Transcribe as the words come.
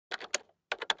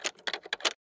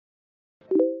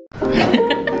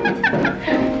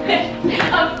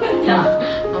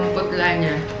Ang putla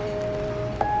niya.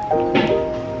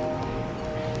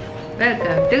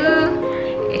 Welcome to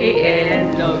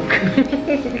A.N.Log.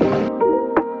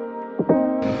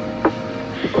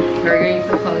 We're going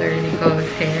to color Nicole's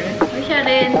hair. Siya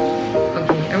rin.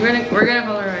 Okay, we're gonna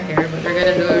color our hair, but we're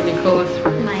gonna do Nicole's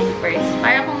first. Mine first.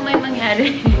 Para kung may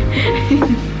mangyari.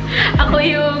 Ako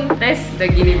yung test. The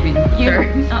guinea pig. Sure.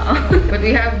 Oo. But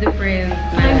we have different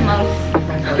mouse.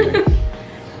 colors.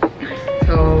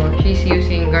 So she's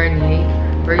using Garnier.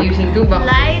 We're using 2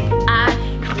 boxes. Light ash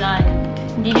blonde.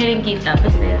 Hindi nyo rin kita.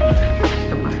 Basta yun.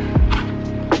 Ito ba?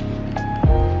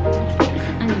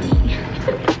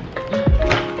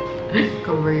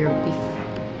 Cover your piece.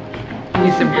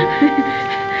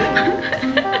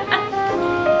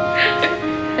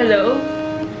 Hello?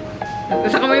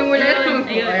 Sa kamay mo ulit.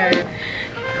 Ayun.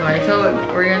 Okay, so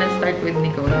we're gonna start with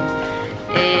Nicole.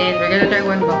 And we're gonna try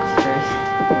 1 box first.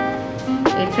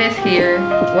 It says here,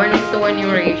 1:1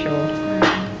 yung ratio.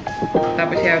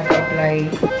 Tapos you have to apply.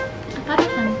 Para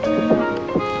saan?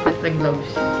 That's the gloves.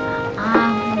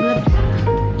 Gloves.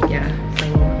 Yeah. So,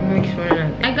 mix mo na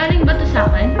natin. Ay, galing ba to sa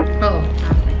akin? Oo.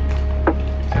 Okay.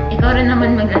 So, Ikaw rin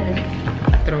naman maglalagay.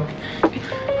 true.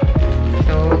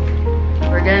 So,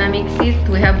 we're gonna mix it.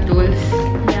 We have tools.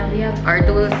 Yeah, we have Our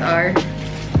tools are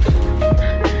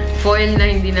foil na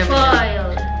hindi namin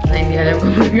foil. Na hindi alam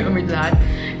kung magamit lahat.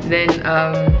 Then,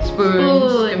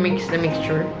 spoons to mix the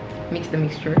mixture. Mix the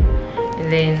mixture. And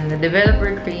then, the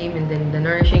developer cream. And then, the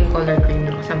nourishing color cream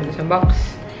na kasama sa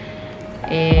box.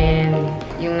 And,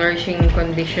 yung nourishing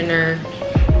conditioner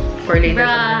for later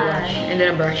on the blush. And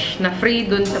then, a brush na free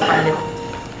dun sa palette.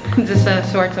 Just sa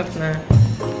sorts of na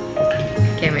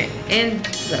keme. And,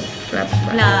 flap.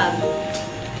 Flab.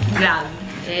 Grab.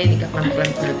 And,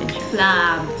 ikaklamp-clamp natin siya.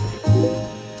 Flab.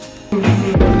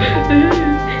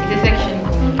 Isa-section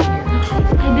ko muna here.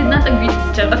 I did not agree to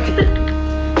charot.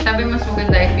 Sabi mas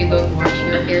maganda if you don't wash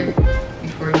your hair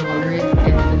before you color it.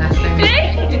 And the last time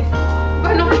you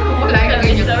paano ka nakukulay ka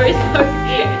ganyan? Sorry.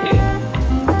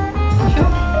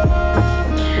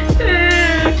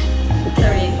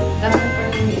 Sorry. Dapat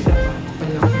parang yung isa pa.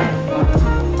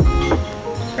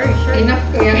 Sorry. Enough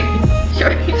kaya.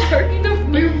 Sorry. Enough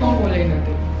ba yung pangkulay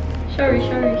natin? Sorry.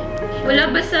 Wala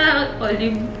ba sa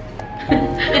olive?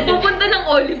 Pupunta ng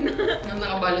olive na. Nang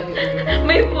nakabalot yung ulo.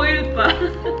 May foil pa.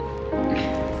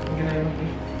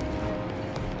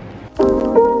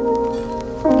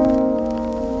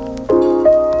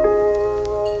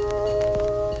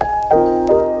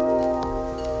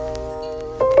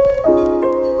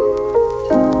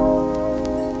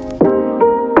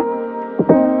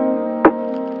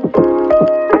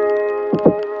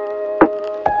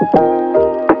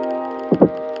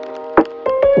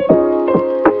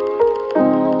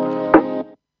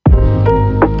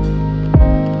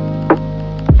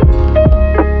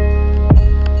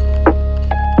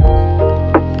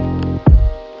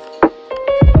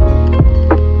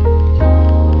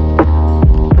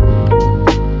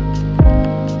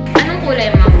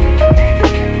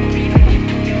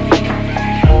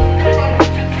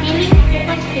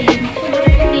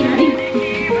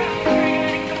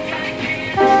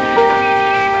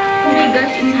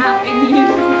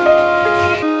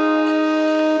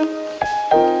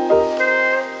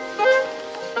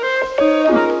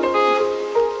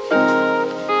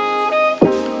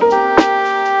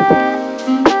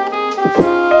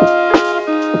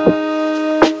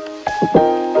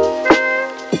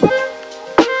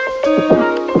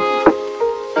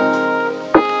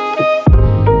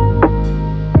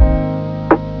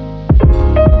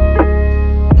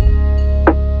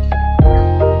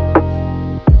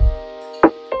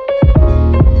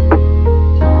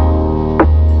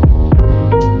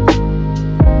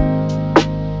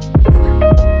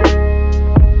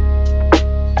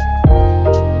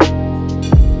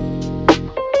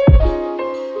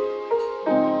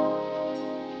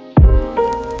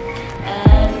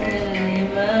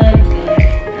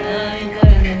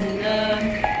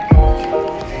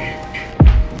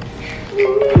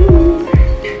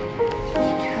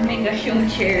 Yung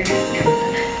chair.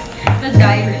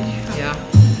 Nag-iron. Yeah.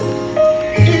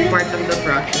 Part of the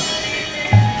process.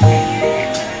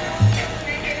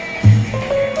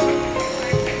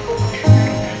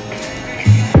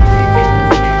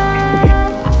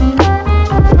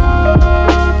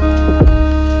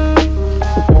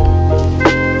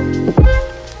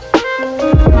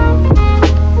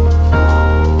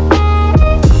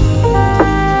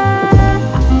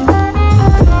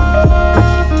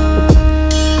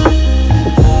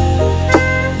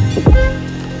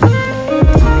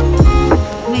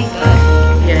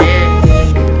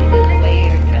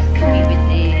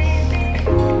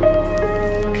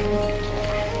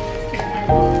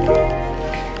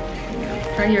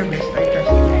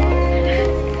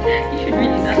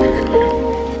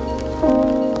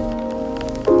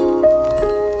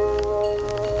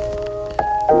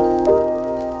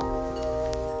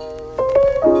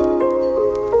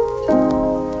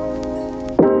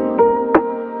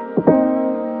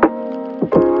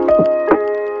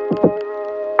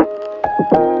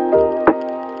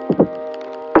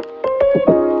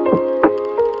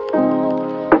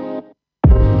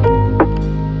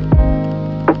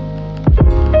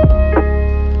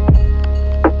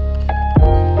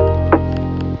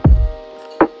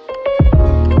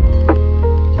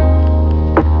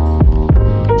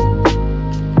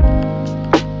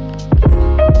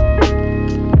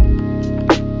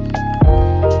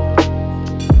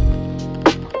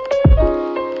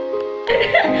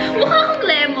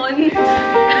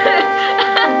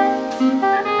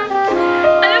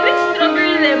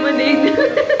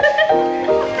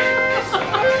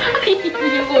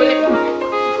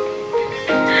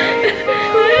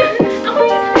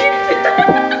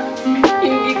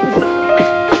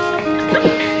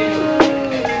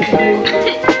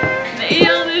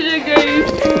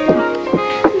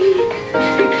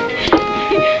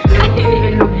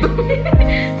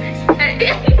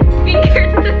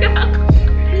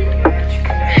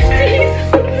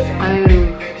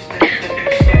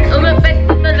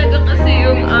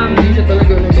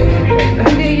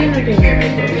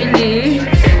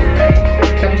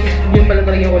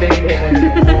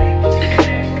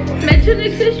 Medyo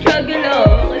nagsistruggle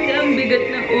ako kasi ang bigat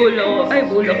ng ulo ko. Ay,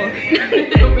 ulo ko.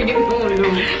 Ang bigat ng ulo.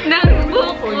 Ng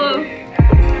buhok ko.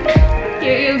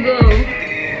 Here you go.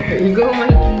 Here you go,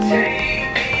 Mikey.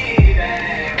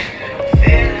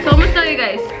 So, kamusta kayo,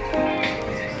 guys?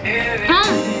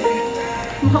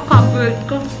 Maka-covered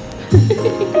ka.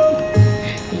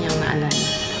 Yun yung naalala.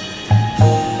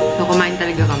 So, kumain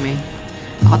talaga kami.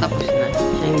 Ako tapos na.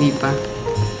 Siya hindi pa.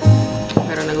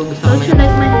 Pero nagugusto ko. Don't you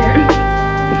like my hair?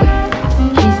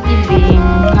 She's eating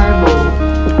carbo.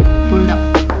 Pulled up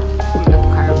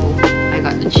carbo. I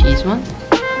got the cheese one.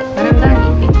 But I'm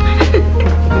done eating.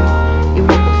 You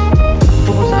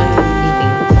focus on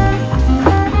eating.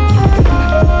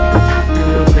 I'm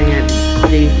looking at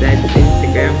Jay's dad's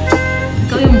Instagram.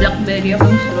 Ikaw yung blackberry, ako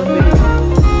yung strawberry.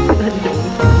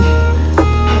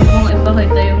 Kung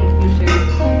ipakita yung user,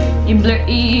 i-blur,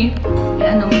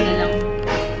 i-ano mo na lang.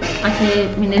 Kasi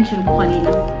minention ko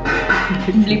kanina.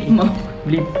 Blip mo.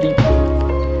 Blip, blip.